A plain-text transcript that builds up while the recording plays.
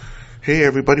Hey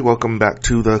everybody, welcome back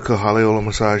to the Kahaleola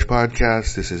Massage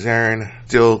Podcast. This is Aaron,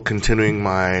 still continuing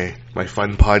my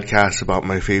fun podcast about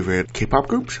my favorite K-pop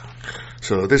groups.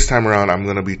 So this time around I'm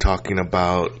going to be talking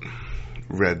about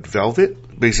Red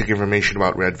Velvet. Basic information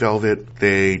about Red Velvet.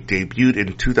 They debuted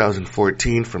in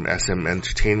 2014 from SM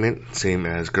Entertainment, same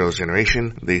as Girls'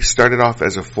 Generation. They started off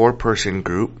as a 4-person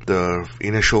group. The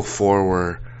initial 4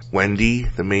 were Wendy,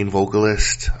 the main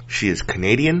vocalist. She is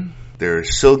Canadian.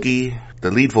 There's Seulgi, the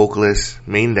lead vocalist,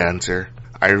 main dancer,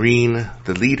 Irene,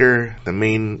 the leader, the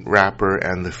main rapper,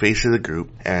 and the face of the group,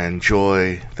 and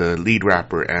Joy, the lead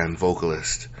rapper and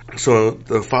vocalist. So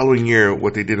the following year,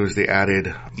 what they did was they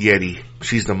added Yeri.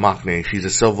 She's the maknae. She's a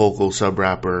sub-vocal,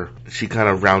 sub-rapper. She kind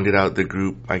of rounded out the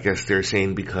group, I guess they're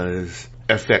saying, because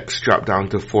FX dropped down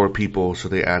to 4 people, so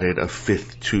they added a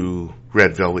 5th to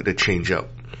Red Velvet to change up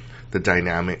the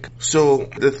dynamic. So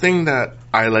the thing that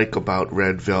I like about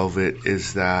Red Velvet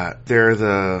is that they're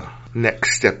the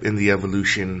next step in the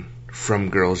evolution from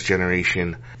Girls'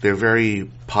 Generation. They're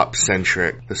very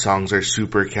pop-centric. The songs are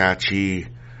super catchy.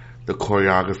 The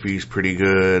choreography is pretty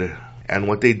good. And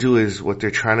what they're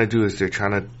trying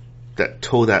to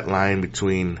toe that line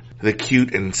between the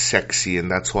cute and sexy,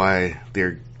 and that's why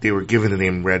they were given the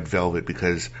name Red Velvet,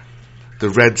 because the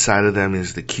red side of them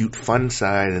is the cute, fun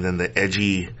side, and then the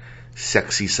edgy,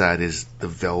 sexy side is the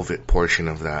velvet portion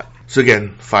of that. So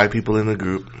again, 5 people in the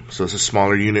group, so it's a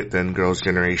smaller unit than Girls'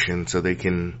 Generation, so they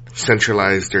can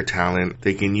centralize their talent.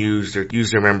 They can use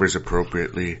their members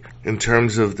appropriately. In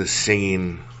terms of the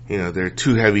singing, their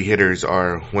 2 heavy hitters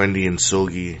are Wendy and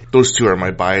Seulgi. Those 2 are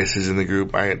my biases in the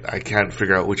group. I can't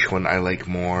figure out which one I like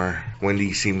more.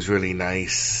 Wendy seems really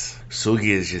nice.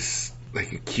 Seulgi is just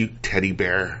like a cute teddy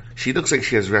bear. She looks like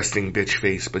she has resting bitch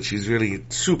face, but she's really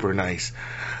super nice.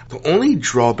 The only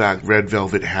drawback Red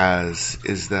Velvet has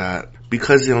is that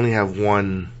because they only have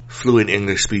one fluent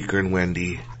English speaker in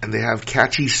Wendy, and they have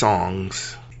catchy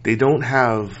songs, they don't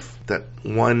have that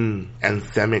one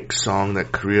anthemic song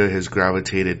that Korea has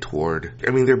gravitated toward.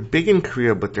 I mean, they're big in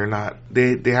Korea, but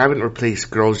they haven't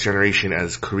replaced Girls' Generation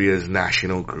as Korea's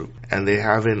national group. And they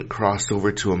haven't crossed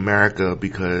over to America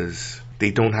because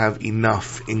they don't have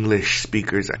enough English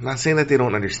speakers. I'm not saying that they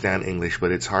don't understand English,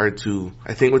 but it's hard to,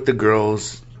 I think with the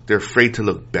girls, they're afraid to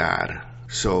look bad.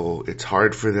 So it's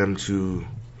hard for them to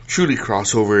truly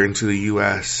cross over into the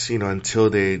US,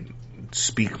 until they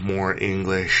speak more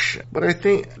English. But I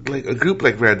think like a group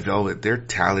like Red Velvet, they're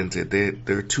talented.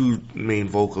 Their 2 main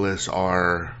vocalists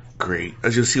are great.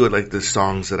 As you'll see with like the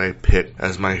songs that I picked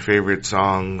as my favorite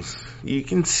songs, you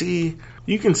can see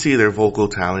their vocal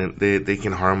talent. They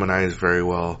can harmonize very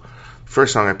well.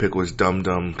 First song I picked was Dum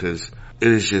Dum because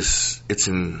it's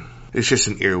just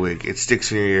an earwig. It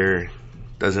sticks in your ear,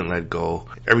 doesn't let go.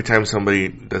 Every time somebody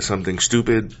does something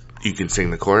stupid, you can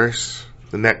sing the chorus.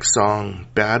 The next song,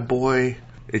 Bad Boy,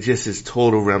 it just is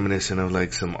total reminiscent of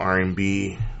like some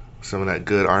R&B, some of that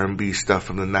good R&B stuff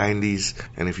from the 90s.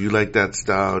 And if you like that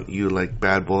style, you like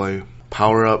Bad Boy.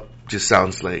 Power Up just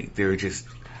sounds like they were just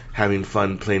having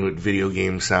fun playing with video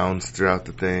game sounds throughout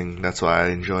the thing. That's why I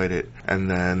enjoyed it.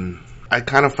 And then I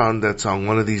kind of found that song,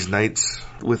 One of These Nights,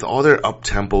 with all their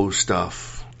up-tempo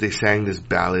stuff. They sang this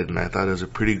ballad, and I thought it was a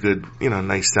pretty good,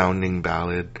 nice sounding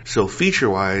ballad. So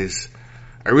feature-wise,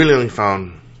 I really only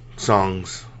found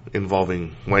songs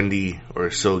involving Wendy or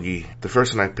Seulgi. The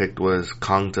first one I picked was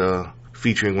Kangta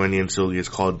featuring Wendy and Seulgi. It's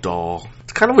called Doll.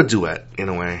 It's kind of a duet in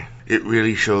a way. It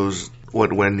really shows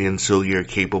what Wendy and Seulgi are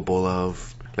capable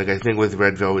of. Like I think with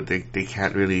Red Velvet, they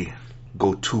can't really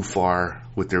go too far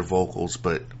with their vocals,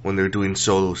 but when they're doing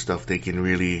solo stuff, they can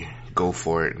really go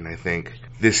for it. And I think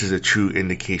this is a true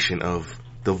indication of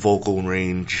the vocal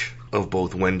range of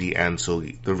both Wendy and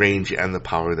Seulgi, the range and the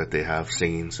power that they have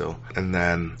singing. So, and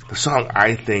then the song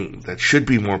I think that should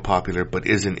be more popular but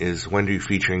isn't is Wendy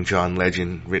featuring John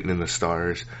Legend, Written in the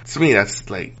Stars. To me,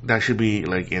 that should be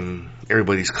like in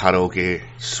everybody's karaoke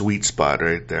sweet spot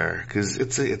right there, because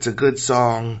it's a good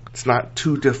song. It's not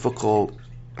too difficult.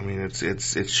 I mean,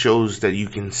 it shows that you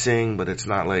can sing, but it's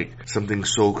not like something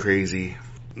so crazy.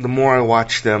 The more I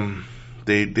watch them,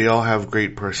 they all have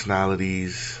great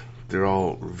personalities. They're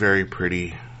all very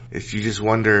pretty. You just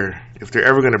wonder if they're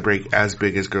ever going to break as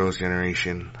big as Girls'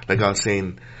 Generation. Like I was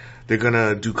saying, they're going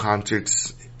to do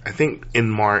concerts, I think, in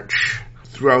March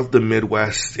throughout the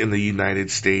Midwest in the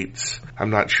United States.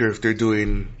 I'm not sure if they're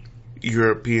doing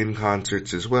European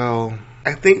concerts as well.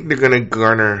 I think they're going to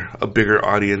garner a bigger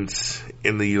audience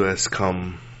in the US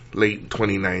come late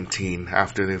 2019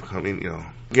 after they've come in,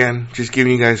 Again, just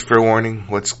giving you guys fair warning,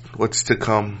 what's to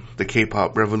come. The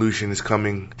K-pop revolution is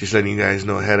coming. Just letting you guys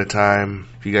know ahead of time.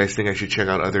 If you guys think I should check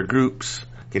out other groups,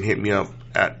 you can hit me up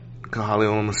at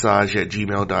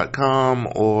kahaleolamassage@gmail.com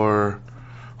or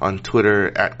on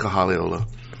Twitter @kahaleola.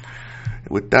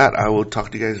 With that, I will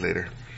talk to you guys later.